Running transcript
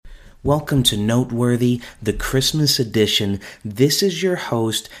Welcome to Noteworthy, the Christmas edition. This is your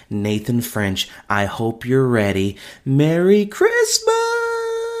host, Nathan French. I hope you're ready. Merry Christmas!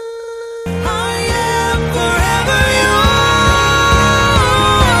 I am forever yours.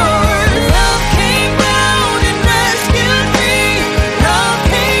 Love came down and rescued me. Love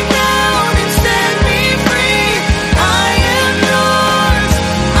came down and set me free. I am yours.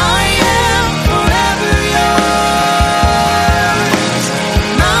 I am forever yours.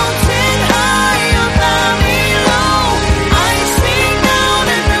 Mountain high or valley low, I sing down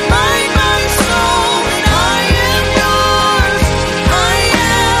and remind my soul that I am yours. I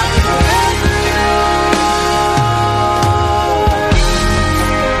am forever yours.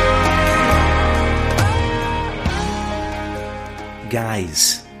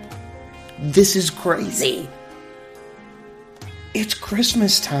 Guys, this is crazy. It's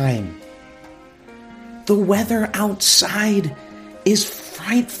Christmas time. The weather outside is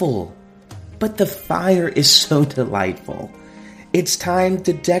frightful, but the fire is so delightful. It's time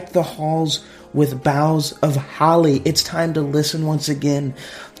to deck the halls with boughs of holly. It's time to listen once again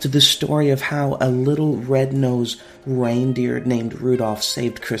to the story of how a little red-nosed reindeer named Rudolph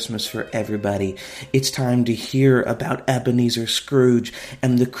saved Christmas for everybody. It's time to hear about Ebenezer Scrooge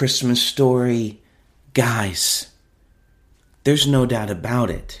and the Christmas story. Guys, there's no doubt about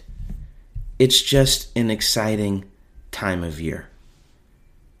it. It's just an exciting time of year.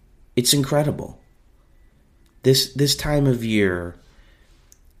 It's incredible. This time of year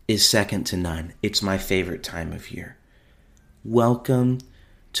is second to none. It's my favorite time of year. Welcome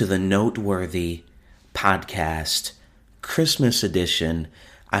to the Noteworthy Podcast, Christmas edition.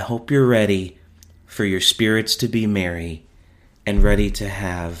 I hope you're ready for your spirits to be merry and ready to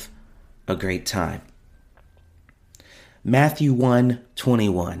have a great time. Matthew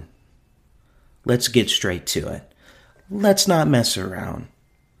 1:21. Let's get straight to it. Let's not mess around.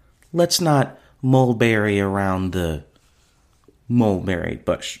 Let's not mulberry around the mulberry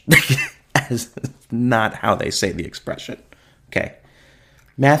bush. That's not how they say the expression. Okay.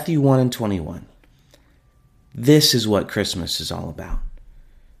 Matthew 1:21. This is what Christmas is all about.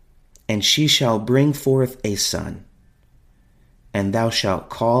 And she shall bring forth a son, and thou shalt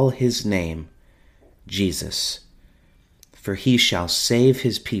call his name Jesus, for he shall save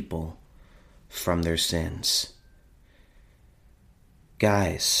his people from their sins.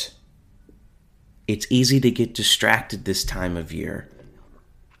 Guys, it's easy to get distracted this time of year.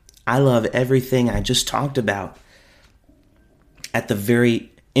 I love everything I just talked about at the very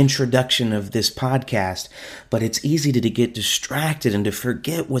introduction of this podcast, but it's easy to get distracted and to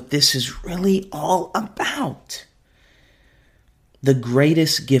forget what this is really all about. The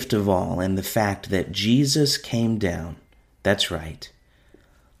greatest gift of all, and the fact that Jesus came down. That's right.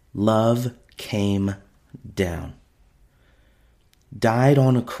 Love came down, died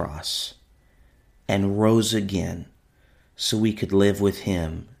on a cross, and rose again so we could live with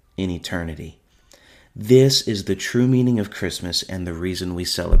him in eternity. This is the true meaning of Christmas and the reason we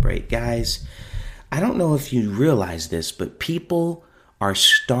celebrate. Guys, I don't know if you realize this, but people are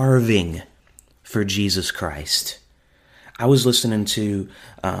starving for Jesus Christ. I was listening to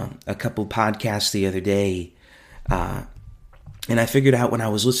a couple podcasts the other day, and I figured out when I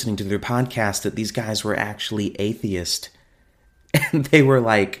was listening to their podcast that these guys were actually atheist. And they were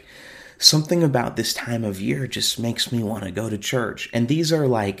like, something about this time of year just makes me want to go to church. And these are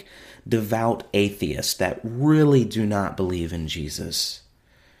like devout atheists that really do not believe in Jesus.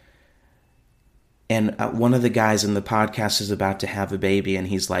 And one of the guys in the podcast is about to have a baby, and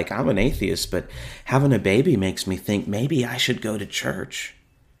he's like, I'm an atheist, but having a baby makes me think maybe I should go to church.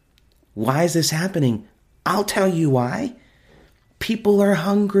 Why is this happening? I'll tell you why. People are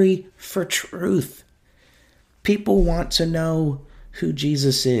hungry for truth. People want to know who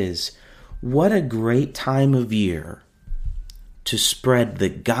Jesus is. What a great time of year to spread the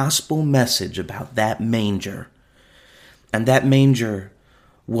gospel message about that manger. And that manger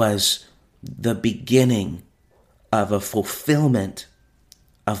was the beginning of a fulfillment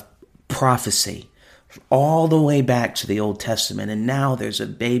of prophecy all the way back to the Old Testament. And now there's a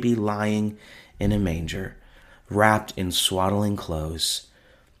baby lying in a manger, wrapped in swaddling clothes.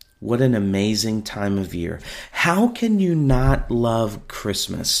 What an amazing time of year. How can you not love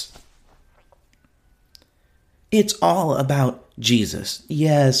Christmas? It's all about Jesus.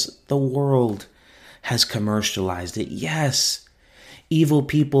 Yes, the world has commercialized it. Yes, evil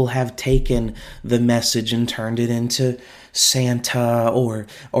people have taken the message and turned it into Santa, or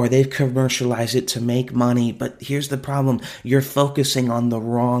they've commercialized it to make money. But here's the problem. You're focusing on the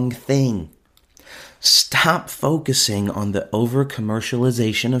wrong thing. Stop focusing on the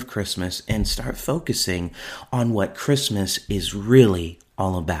over-commercialization of Christmas and start focusing on what Christmas is really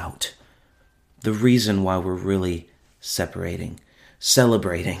all about. The reason why we're really celebrating,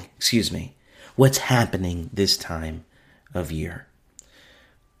 what's happening this time of year.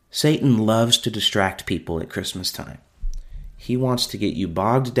 Satan loves to distract people at Christmas time. He wants to get you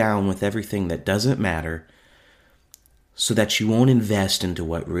bogged down with everything that doesn't matter so that you won't invest into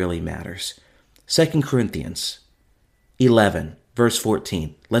what really matters. 2 Corinthians 11, verse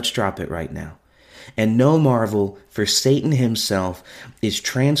 14. Let's drop it right now. And no marvel, for Satan himself is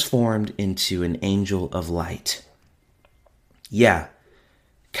transformed into an angel of light. Yeah,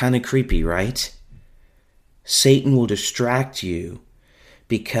 kind of creepy, right? Satan will distract you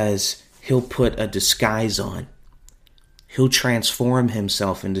because he'll put a disguise on. He'll transform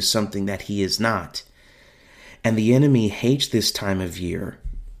himself into something that he is not. And the enemy hates this time of year.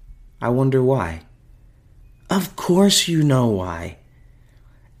 I wonder why. Of course you know why.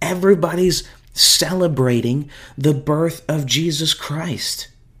 Everybody's celebrating the birth of Jesus Christ.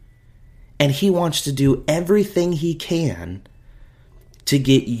 And he wants to do everything he can to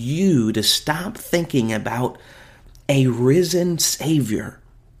get you to stop thinking about a risen Savior.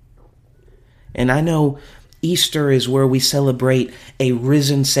 And I know Easter is where we celebrate a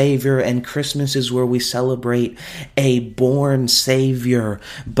risen Savior, and Christmas is where we celebrate a born Savior.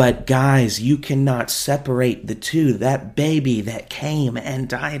 But guys, you cannot separate the two. That baby that came and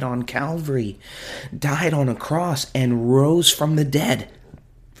died on Calvary, died on a cross and rose from the dead.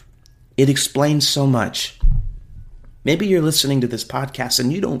 It explains so much. Maybe you're listening to this podcast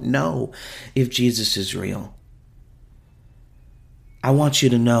and you don't know if Jesus is real. I want you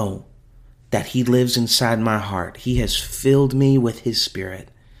to know that he lives inside my heart. He has filled me with his Spirit.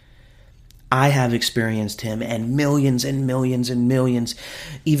 I have experienced him, and millions and millions and millions,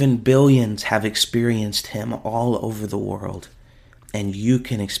 even billions, have experienced him all over the world. And you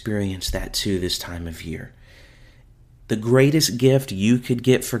can experience that too this time of year. The greatest gift you could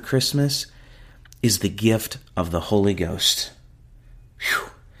get for Christmas is the gift of the Holy Ghost.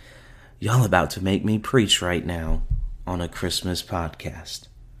 Whew. Y'all about to make me preach right now on a Christmas podcast.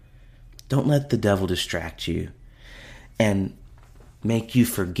 Don't let the devil distract you and make you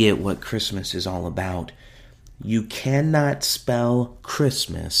forget what Christmas is all about. You cannot spell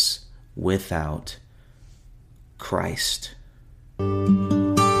Christmas without Christ.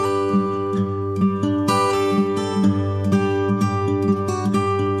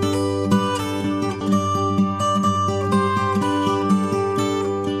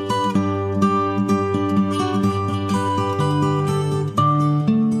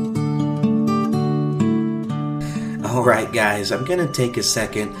 All right, guys, I'm going to take a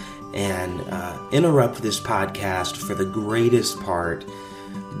second and interrupt this podcast for the greatest part.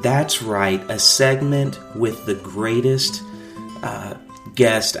 That's right, a segment with the greatest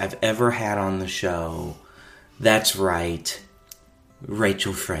guest I've ever had on the show. That's right,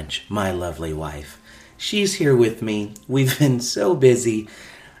 Rachel French, my lovely wife. She's here with me. We've been so busy.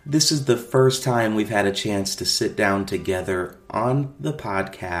 This is the first time we've had a chance to sit down together on the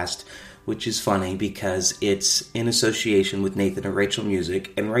podcast, which is funny because it's in association with Nathan and Rachel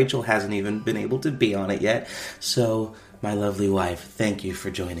Music, and Rachel hasn't even been able to be on it yet. So, my lovely wife, thank you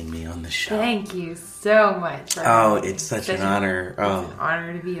for joining me on the show. Thank you so much. It's such an honor. It's an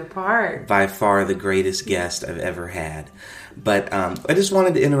honor to be a part. By far the greatest guest I've ever had. But I just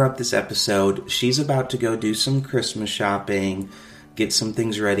wanted to interrupt this episode. She's about to go do some Christmas shopping, get some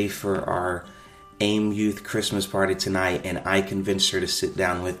things ready for our AIM Youth Christmas party tonight, and I convinced her to sit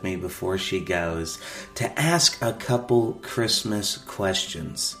down with me before she goes to ask a couple Christmas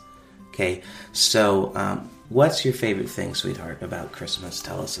questions. Okay, so what's your favorite thing, sweetheart, about Christmas?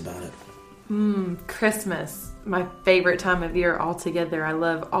 Tell us about it. Christmas, my favorite time of year altogether. I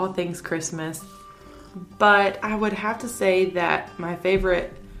love all things Christmas, but I would have to say that my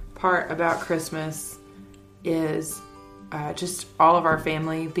favorite part about Christmas is just all of our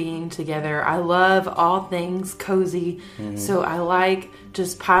family being together. I love all things cozy. So I like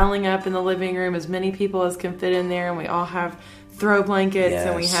just piling up in the living room as many people as can fit in there, and we all have throw blankets,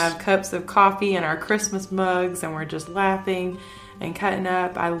 and we have cups of coffee and our Christmas mugs, and we're just laughing and cutting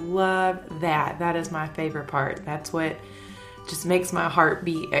up. I love that. That is my favorite part. That's what just makes my heart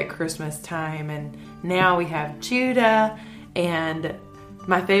beat at Christmas time. And now we have Judah, and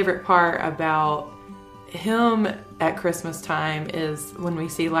my favorite part about him at Christmas time is when we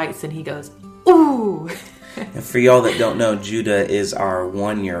see lights and he goes, ooh. And for y'all that don't know, Judah is our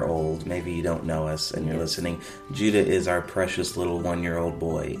 1-year-old. Maybe you don't know us and you're listening. Judah is our precious little 1-year-old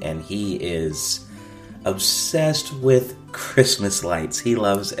boy, and he is obsessed with Christmas lights. He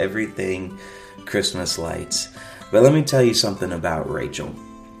loves everything Christmas lights. But let me tell you something about Rachel.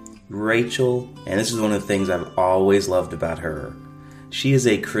 Rachel, and this is one of the things I've always loved about her, She is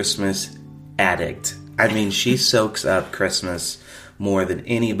a Christmas addict. I mean, she soaks up Christmas more than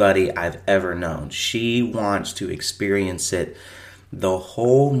anybody I've ever known. She wants to experience it the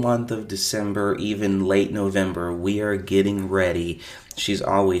whole month of December, even late November. We are getting ready. She's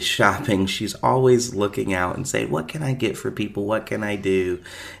always shopping. She's always looking out and saying, what can I get for people? What can I do?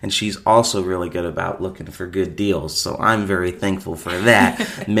 And she's also really good about looking for good deals. So I'm very thankful for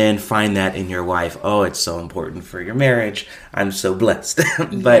that. Men, find that in your wife. Oh, it's so important for your marriage. I'm so blessed.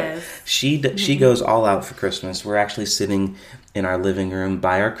 But Yes. she goes all out for Christmas. We're actually sitting in our living room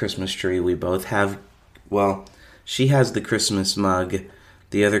by our Christmas tree. We both have, well, she has the Christmas mug.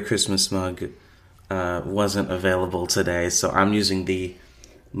 The other Christmas mug wasn't available today, so I'm using the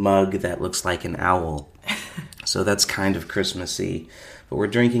mug that looks like an owl. So that's kind of Christmassy. But we're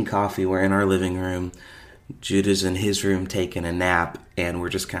drinking coffee. We're in our living room. Judah's in his room taking a nap, and we're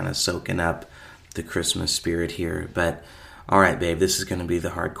just kind of soaking up the Christmas spirit here. But all right, babe, this is going to be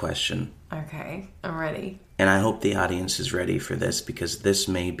the hard question. Okay, I'm ready. And I hope the audience is ready for this, because this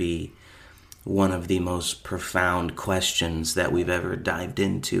may be one of the most profound questions that we've ever dived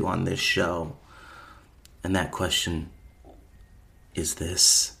into on this show. And that question is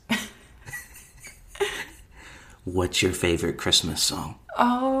this. What's your favorite Christmas song?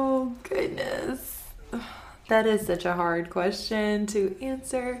 Oh, goodness. That is such a hard question to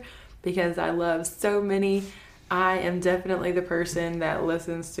answer because I love so many. I am definitely the person that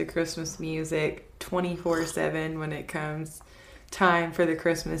listens to Christmas music 24/7 when it comes time for the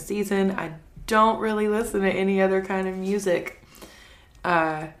Christmas season. I don't really listen to any other kind of music.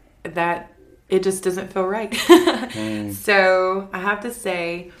 That it just doesn't feel right. So I have to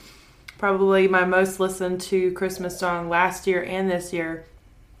say, probably my most listened to Christmas song last year and this year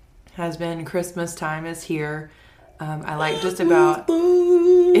has been Christmas Time Is Here. I like just about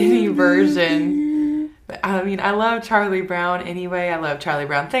any version. I mean, I love Charlie Brown anyway. I love Charlie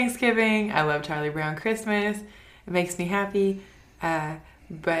Brown Thanksgiving. I love Charlie Brown Christmas. It makes me happy.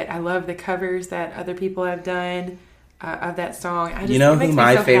 But I love the covers that other people have done of that song. You know who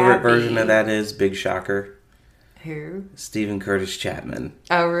my favorite version of that is? Big shocker. Who? Stephen Curtis Chapman.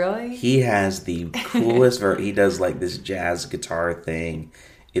 Oh, really? He has the coolest he does like this jazz guitar thing.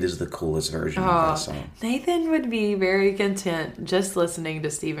 It is the coolest version of that song. Nathan would be very content just listening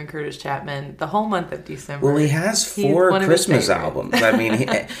to Stephen Curtis Chapman the whole month of December. Well, he has 4 Christmas albums. I mean,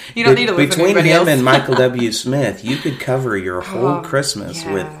 you don't need to listen to between anybody him else. and Michael W. Smith, you could cover your whole Christmas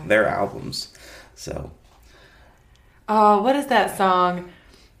yeah. with their albums. So, oh, what is that song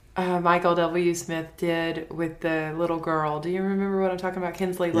Michael W. Smith did with the little girl? Do you remember what I'm talking about?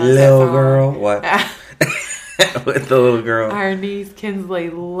 Kinsley loves that little song. girl, what? With the little girl. Our niece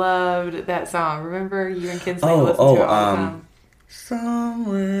Kinsley loved that song. Remember, you and Kinsley listened to it all the time.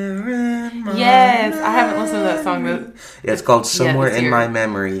 Somewhere in my Yes, I haven't listened to that song. Yeah, it's called Somewhere this in year. My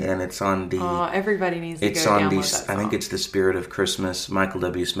Memory, and it's on the. Everybody needs to It's go on download the. that song. I think it's the Spirit of Christmas Michael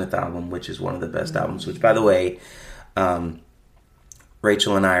W. Smith album, which is one of the best albums. Which, by the way,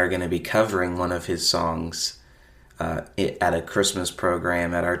 Rachel and I are going to be covering one of his songs at a Christmas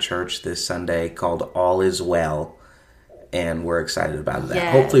program at our church this Sunday called "All Is Well," and we're excited about that.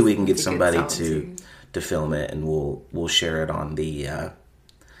 Yes, Hopefully, we can get it's a good somebody song, to too. to film it, and we'll share it on the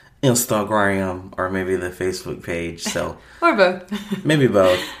Instagram or maybe the Facebook page. So Or both. maybe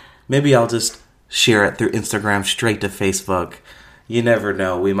both. Maybe I'll just share it through Instagram straight to Facebook. You never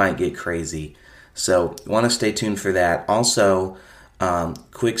know. We might get crazy. So want to stay tuned for that. Also,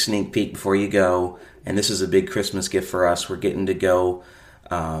 quick sneak peek before you go. And this is a big Christmas gift for us. We're getting to go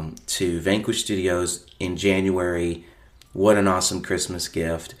to Vanquish Studios in January. What an awesome Christmas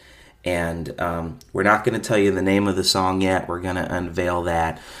gift. And we're not going to tell you the name of the song yet. We're going to unveil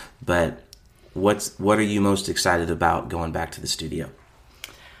that. But what are you most excited about going back to the studio?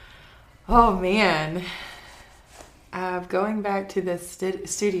 Oh, man. Going back to the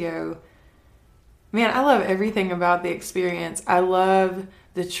studio. Man, I love everything about the experience. I love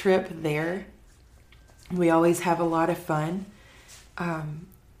the trip there. We always have a lot of fun.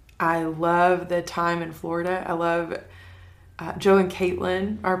 I love the time in Florida. I love Joe and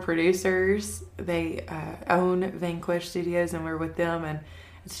Caitlin, our producers. They own Vanquish Studios, and we're with them, and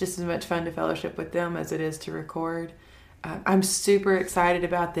it's just as much fun to fellowship with them as it is to record. I'm super excited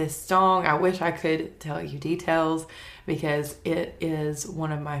about this song. I wish I could tell you details because it is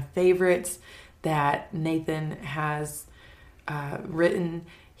one of my favorites that Nathan has written.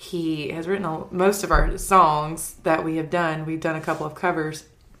 He has written most of our songs that we have done. We've done a couple of covers.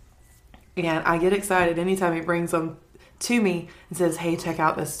 And I get excited anytime he brings them to me and says, hey, check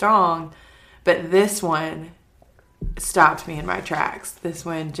out this song. But this one stopped me in my tracks. This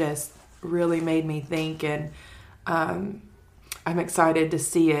one just really made me think. And I I'm excited to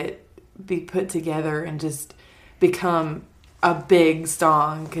see it be put together and just become a big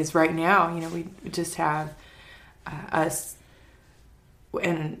song. Because right now, we just have us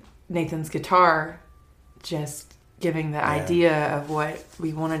and Nathan's guitar just giving the idea of what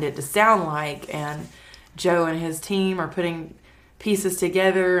we wanted it to sound like, and Joe and his team are putting pieces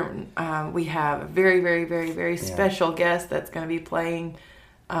together. We have a very, very, very, very special guest that's going to be playing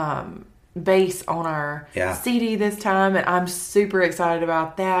bass on our CD this time, and I'm super excited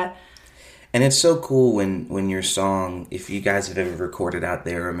about that. And it's so cool when your song, if you guys have ever recorded out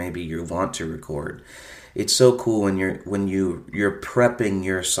there, or maybe you want to record, it's so cool when you're prepping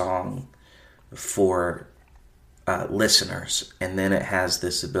your song for listeners, and then it has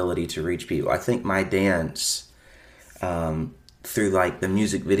this ability to reach people. I think My Dance, through like the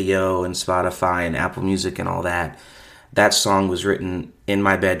music video and Spotify and Apple Music and all that song was written in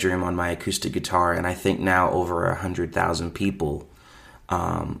my bedroom on my acoustic guitar, and I think now over 100,000 people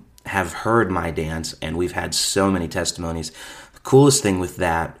have heard My Dance, and we've had so many testimonies. The coolest thing with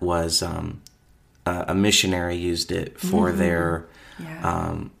that was a missionary used it for their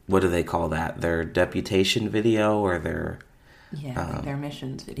what do they call that? Their deputation video, or their their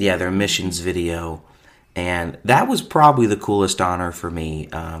missions video. Yeah, their missions video. And that was probably the coolest honor for me,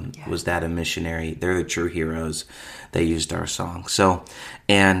 was that a missionary. They're the true heroes. They used our song. So,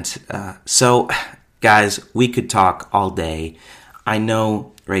 guys, we could talk all day. I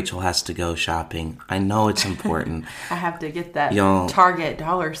know Rachel has to go shopping. I know it's important. I have to get that Target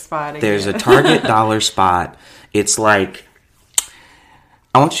dollar spot again. There's a Target dollar spot. It's like,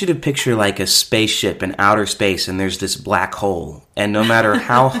 I want you to picture like a spaceship in outer space, and there's this black hole. And no matter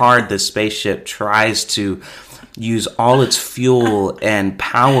how hard the spaceship tries to use all its fuel and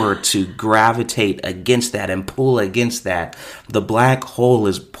power to gravitate against that and pull against that, the black hole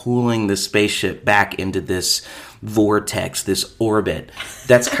is pulling the spaceship back into this vortex, this orbit.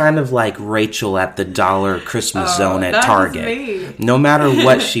 That's kind of like Rachel at the dollar Christmas zone at Target. No matter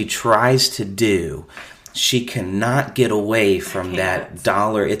what she tries to do, she cannot get away from that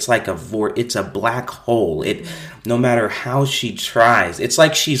dollar. It's like it's a black hole. No matter how she tries, it's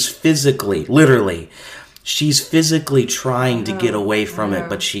like she's literally trying to get away from it,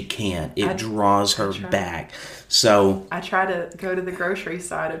 but she can't. It draws her back. So I try to go to the grocery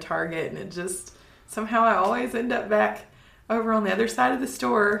side of Target, and it just somehow I always end up back over on the other side of the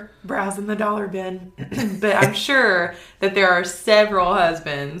store browsing the dollar bin. But I'm sure that there are several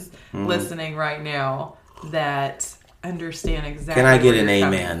husbands listening right now that understand exactly. Can I get an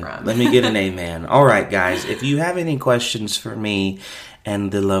amen? Let me get an amen. All right, guys, if you have any questions for me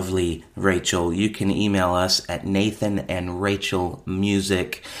and the lovely Rachel, you can email us at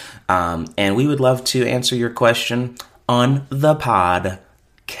nathanandrachelmusic, and we would love to answer your question on the podcast.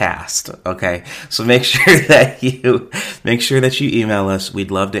 Okay, so make sure that you email us.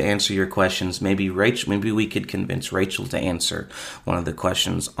 We'd love to answer your questions. Maybe we could convince Rachel to answer one of the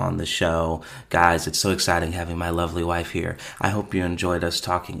questions on the show. Guys, it's so exciting having my lovely wife here. I hope you enjoyed us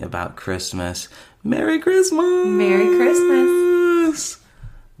talking about Christmas. Merry Christmas. Merry Christmas.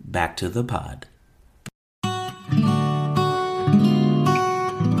 Back to the pod.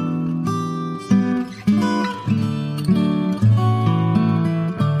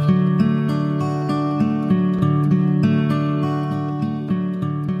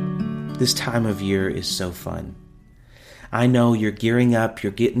 This time of year is so fun. I know you're gearing up,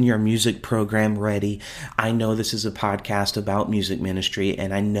 you're getting your music program ready. I know this is a podcast about music ministry,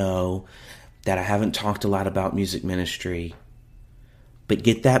 and I know that I haven't talked a lot about music ministry, but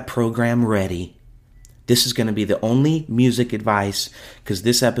get that program ready. This is going to be the only music advice, because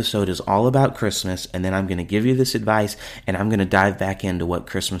this episode is all about Christmas, and then I'm going to give you this advice, and I'm going to dive back into what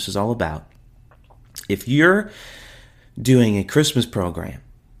Christmas is all about. If you're doing a Christmas program,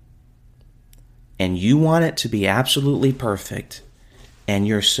 and you want it to be absolutely perfect, and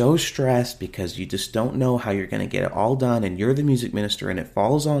you're so stressed because you just don't know how you're going to get it all done, and you're the music minister and it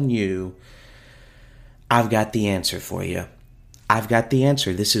falls on you, I've got the answer for you. I've got the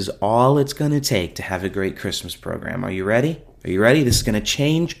answer. This is all it's going to take to have a great Christmas program. Are you ready? Are you ready? This is going to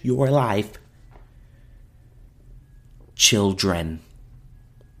change your life. Children.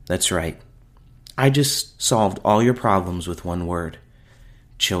 That's right. I just solved all your problems with one word.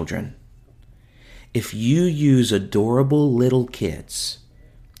 Children. If you use adorable little kids,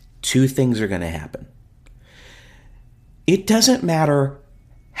 two things are going to happen. It doesn't matter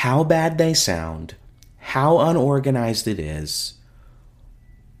how bad they sound, how unorganized it is,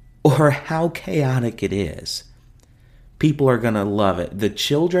 or how chaotic it is. People are going to love it. The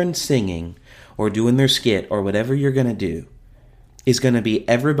children singing or doing their skit or whatever you're going to do, is going to be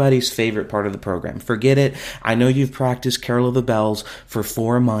everybody's favorite part of the program. Forget it. I know you've practiced Carol of the Bells for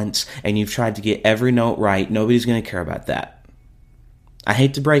 4 months and you've tried to get every note right. Nobody's going to care about that. I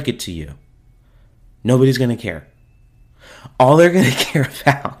hate to break it to you. Nobody's going to care. All they're going to care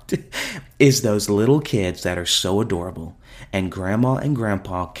about is those little kids that are so adorable. And Grandma and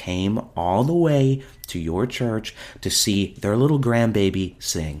Grandpa came all the way to your church to see their little grandbaby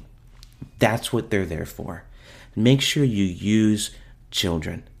sing. That's what they're there for. Make sure you use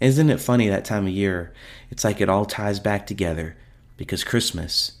children. Isn't it funny that time of year? It's like it all ties back together because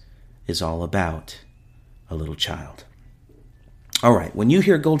Christmas is all about a little child. All right, when you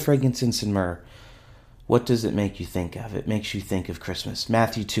hear gold, frankincense, and myrrh, what does it make you think of? It makes you think of Christmas.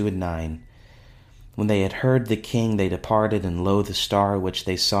 Matthew 2:9. When they had heard the king, they departed, and lo, the star which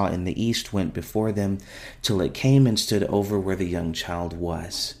they saw in the east went before them, till it came and stood over where the young child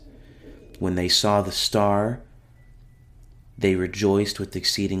was. When they saw the star, they rejoiced with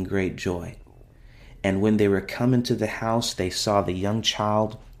exceeding great joy. And when they were come into the house, they saw the young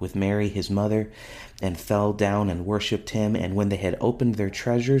child with Mary his mother, and fell down and worshipped him. And when they had opened their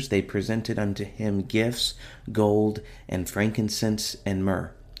treasures, they presented unto him gifts, gold, and frankincense, and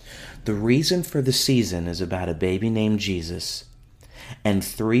myrrh. The reason for the season is about a baby named Jesus, and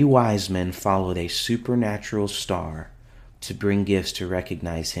 3 wise men followed a supernatural star to bring gifts to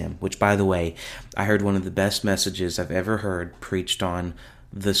recognize him, which, by the way, I heard one of the best messages I've ever heard preached on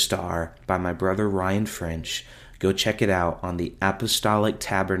the star by my brother Ryan French. Go check it out on the Apostolic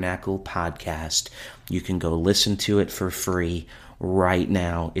Tabernacle podcast. You can go listen to it for free right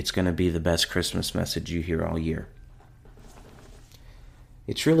now. It's going to be the best Christmas message you hear all year.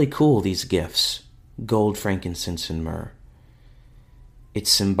 It's really cool, these gifts. Gold, frankincense, and myrrh.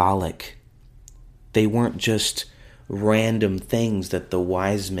 It's symbolic. They weren't just random things that the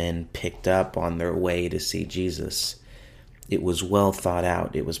wise men picked up on their way to see Jesus. It was well thought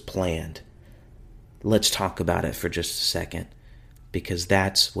out. It was planned. Let's talk about it for just a second, because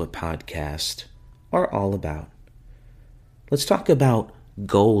that's what podcasts are all about. Let's talk about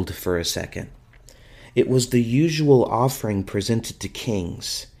gold for a second. It was the usual offering presented to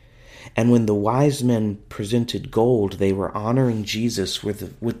kings. And when the wise men presented gold, they were honoring Jesus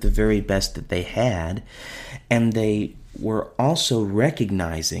with the very best that they had. And they were also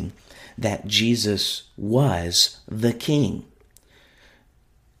recognizing that Jesus was the king.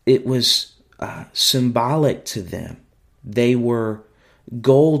 It was symbolic to them.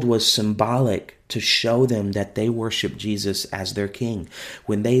 Gold was symbolic to show them that they worship Jesus as their king.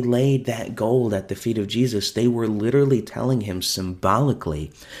 When they laid that gold at the feet of Jesus, they were literally telling him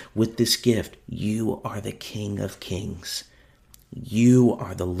symbolically with this gift, you are the King of Kings. You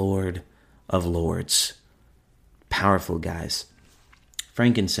are the Lord of Lords. Powerful, guys.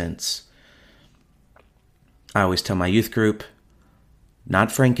 Frankincense. I always tell my youth group,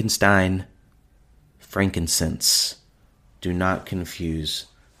 not Frankenstein, frankincense. Do not confuse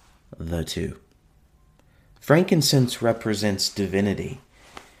the two. Frankincense represents divinity.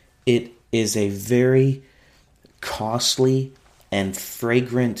 It is a very costly and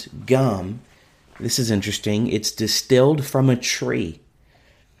fragrant gum. This is interesting. It's distilled from a tree.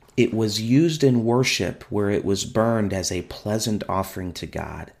 It was used in worship where it was burned as a pleasant offering to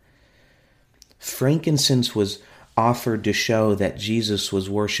God. Frankincense was offered to show that Jesus was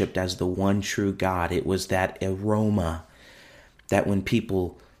worshipped as the one true God. It was that aroma that when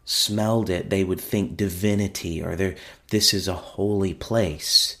people smelled it, they would think divinity, or this is a holy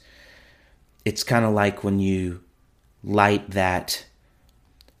place. It's kind of like when you light that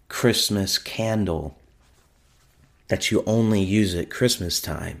Christmas candle that you only use at Christmas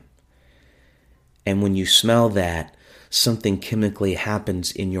time. And when you smell that, something chemically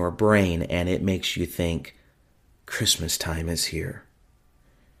happens in your brain and it makes you think, Christmas time is here.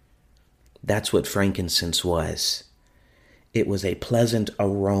 That's what frankincense was. It was a pleasant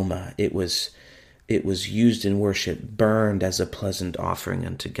aroma. It was used in worship, burned as a pleasant offering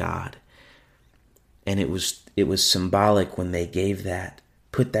unto God. And it was symbolic when they gave that,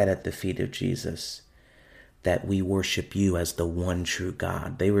 put that at the feet of Jesus, that we worship you as the one true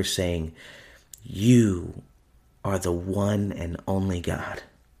God. They were saying, you are the one and only God.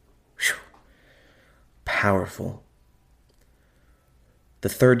 Whew. Powerful. The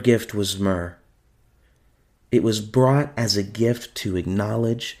third gift was myrrh. It was brought as a gift to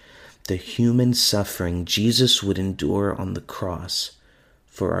acknowledge the human suffering Jesus would endure on the cross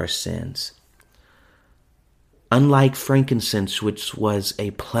for our sins. Unlike frankincense, which was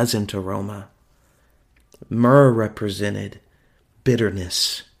a pleasant aroma, myrrh represented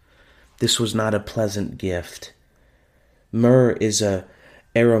bitterness. This was not a pleasant gift. Myrrh is a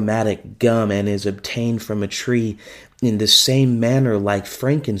aromatic gum and is obtained from a tree in the same manner like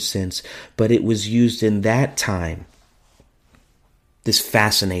frankincense, but it was used in that time. This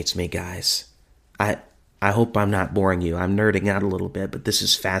fascinates me, guys. I hope I'm not boring you. I'm nerding out a little bit, but this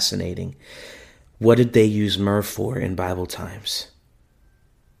is fascinating. What did they use myrrh for in Bible times?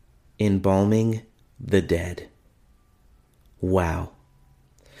 Embalming the dead. Wow.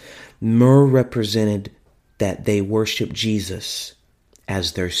 Myrrh represented that they worshiped Jesus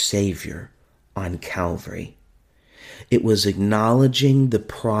as their Savior on Calvary. It was acknowledging the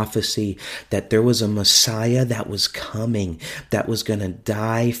prophecy that there was a Messiah that was coming, that was going to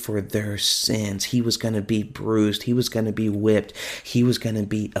die for their sins. He was going to be bruised. He was going to be whipped. He was going to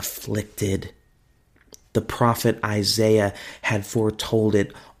be afflicted. The prophet Isaiah had foretold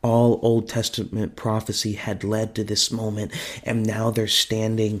it. All Old Testament prophecy had led to this moment, and now they're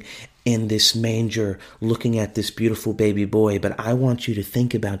standing in this manger looking at this beautiful baby boy. But I want you to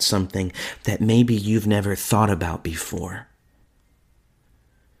think about something that maybe you've never thought about before.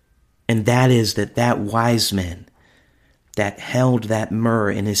 And that is that wise man that held that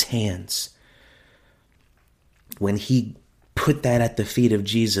myrrh in his hands, when he put that at the feet of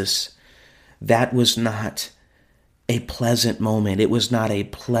Jesus, that was not a pleasant moment. It was not a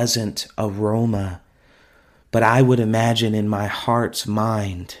pleasant aroma. But I would imagine in my heart's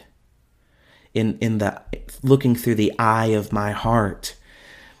mind, in the looking through the eye of my heart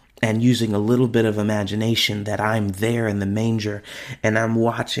and using a little bit of imagination, that I'm there in the manger and I'm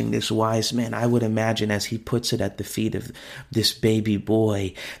watching this wise man. I would imagine as he puts it at the feet of this baby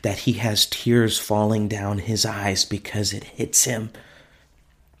boy that he has tears falling down his eyes because it hits him.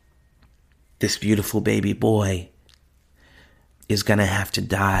 This beautiful baby boy is going to have to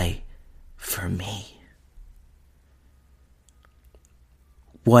die for me.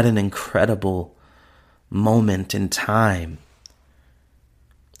 What an incredible moment in time.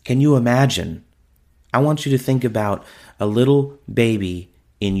 Can you imagine? I want you to think about a little baby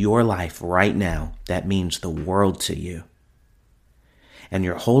in your life right now that means the world to you. And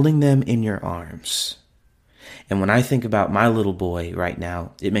you're holding them in your arms. And when I think about my little boy right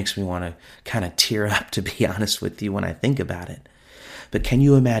now, it makes me want to kind of tear up, to be honest with you, when I think about it. But can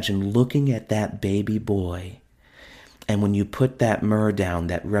you imagine looking at that baby boy, and when you put that myrrh down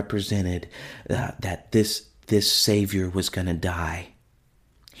that represented that this Savior was going to die.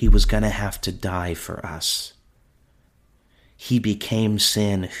 He was going to have to die for us. He became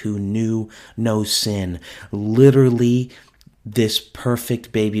sin who knew no sin. Literally, this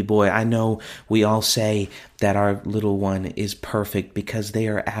perfect baby boy. I know we all say that our little one is perfect because they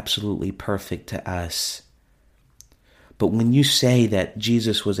are absolutely perfect to us. But when you say that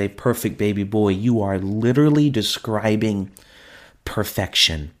Jesus was a perfect baby boy, you are literally describing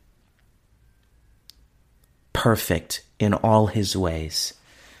perfection. Perfect in all his ways.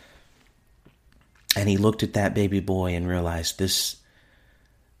 And he looked at that baby boy and realized this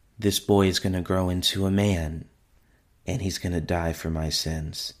boy is going to grow into a man, and he's going to die for my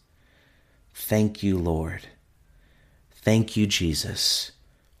sins. Thank you, Lord. Thank you, Jesus,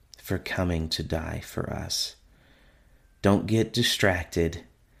 for coming to die for us. Don't get distracted.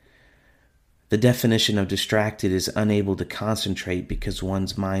 The definition of distracted is unable to concentrate because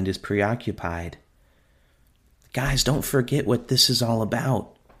one's mind is preoccupied. Guys, don't forget what this is all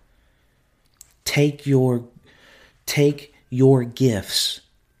about. Take your gifts,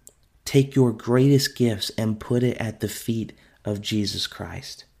 take your greatest gifts and put it at the feet of Jesus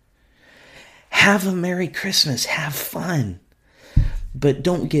Christ. Have a Merry Christmas, have fun, but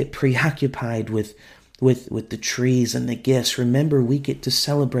don't get preoccupied with the trees and the gifts. Remember, we get to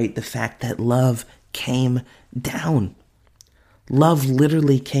celebrate the fact that love came down. Love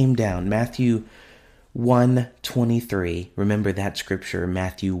literally came down. Matthew 1:23. Remember that scripture,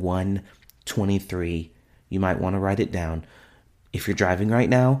 Matthew 1:23. You might want to write it down. If you're driving right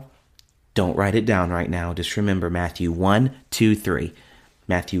now, don't write it down right now. Just remember Matthew 1:23.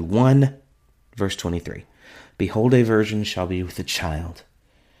 Matthew 1, verse 23. Behold, a virgin shall be with a child,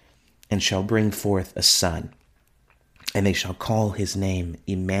 and shall bring forth a son, and they shall call his name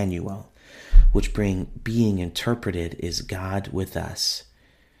Emmanuel, which being interpreted is God with us.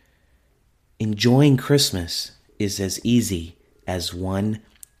 Enjoying Christmas is as easy as 1,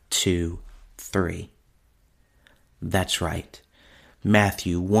 2, 3. That's right.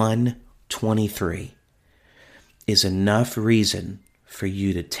 Matthew 1:23 is enough reason for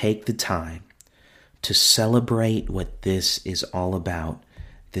you to take the time to celebrate what this is all about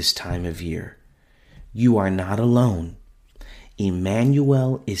this time of year. You are not alone.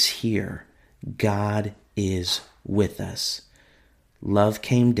 Emmanuel is here. God is with us. Love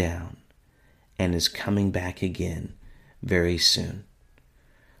came down and is coming back again very soon.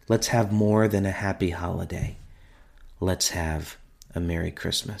 Let's have more than a happy holiday. Let's have a Merry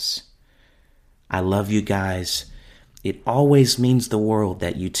Christmas. I love you guys. It always means the world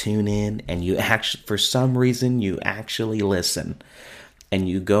that you tune in and you actually, for some reason, you actually listen. And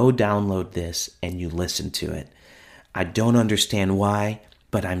you go download this and you listen to it. I don't understand why,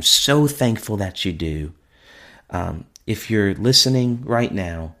 but I'm so thankful that you do. If you're listening right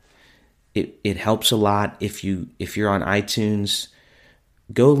now, it helps a lot. If you're on iTunes,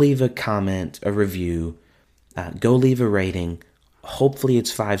 go leave a comment, a review, go leave a rating. Hopefully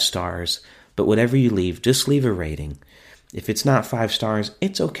it's 5 stars. But whatever you leave, just leave a rating. If it's not 5 stars,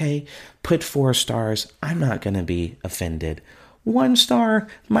 it's okay. Put 4 stars. I'm not going to be offended. 1 star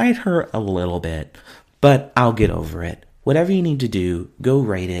might hurt a little bit, but I'll get over it. Whatever you need to do, go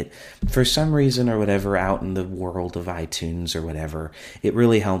rate it. For some reason or whatever out in the world of iTunes or whatever, it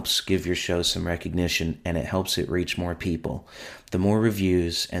really helps give your show some recognition and it helps it reach more people. The more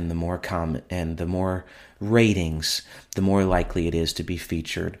reviews and the more comment and the more ratings, the more likely it is to be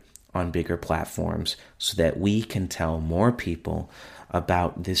featured on bigger platforms so that we can tell more people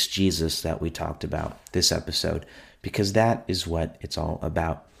about this Jesus that we talked about this episode, because that is what it's all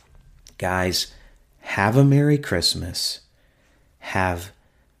about. Guys, have a Merry Christmas. Have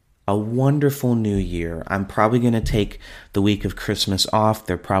a wonderful New Year. I'm probably going to take the week of Christmas off.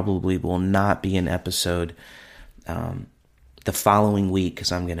 There probably will not be an episode the following week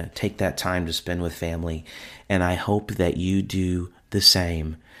because I'm going to take that time to spend with family, and I hope that you do the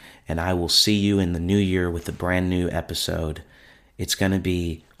same. And I will see you in the new year with a brand new episode. It's going to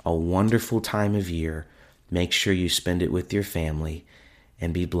be a wonderful time of year. Make sure you spend it with your family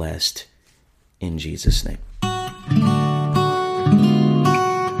and be blessed in Jesus' name.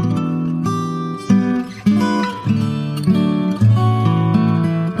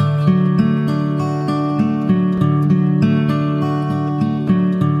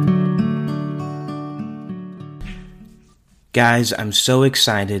 Guys, I'm so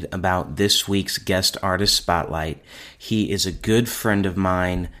excited about this week's guest artist spotlight. He is a good friend of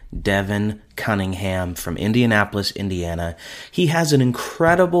mine, Devin Cunningham from Indianapolis, Indiana. He has an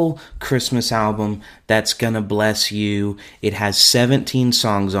incredible Christmas album that's gonna bless you. It has 17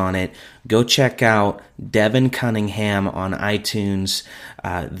 songs on it. Go check out Devin Cunningham on iTunes.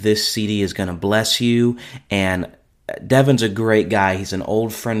 This CD is gonna bless you, and Devin's a great guy. He's an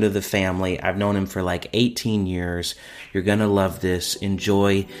old friend of the family. I've known him for like 18 years. You're going to love this.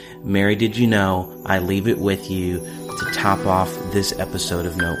 Enjoy Mary Did You Know? I leave it with you to top off this episode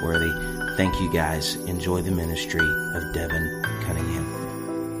of Noteworthy. Thank you guys. Enjoy the ministry of Devin Cunningham.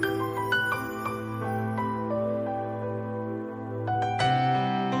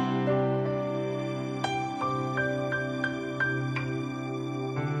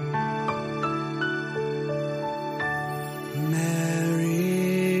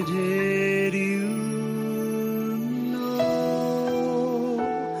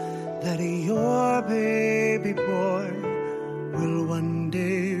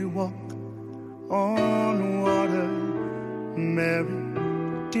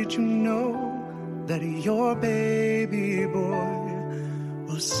 Did you know that your baby boy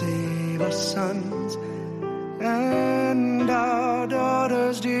will save our sons and our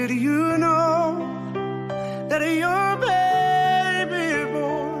daughters? Did you know that your baby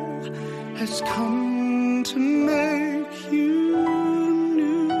boy has come to make you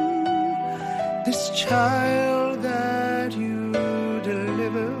new? This child that you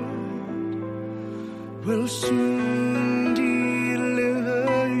delivered will soon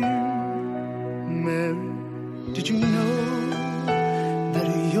deliver you. Mary, did you know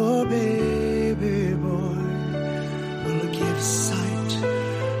that your baby boy will give sight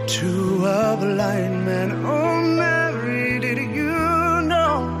to a blind man? Oh, Mary, did you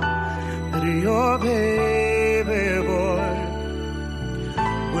know that your baby boy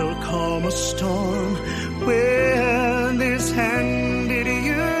will calm a storm with his hand? Did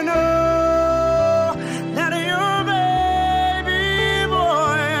you know that your baby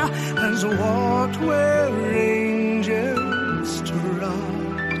boy has walked where angels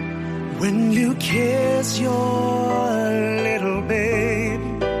trod? When you kiss your little baby,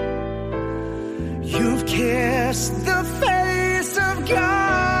 you've kissed the face of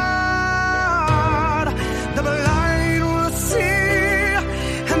God. The blind will see,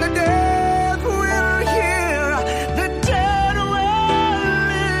 and the deaf will hear, the dead will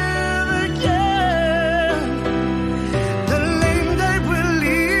live again. The lame they will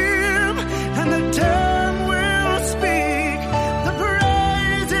live, and the dumb will speak the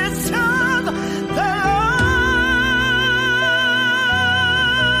praises of the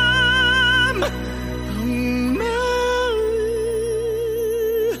Lamb.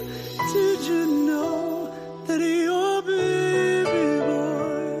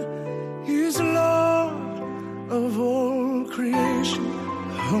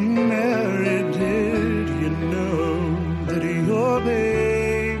 married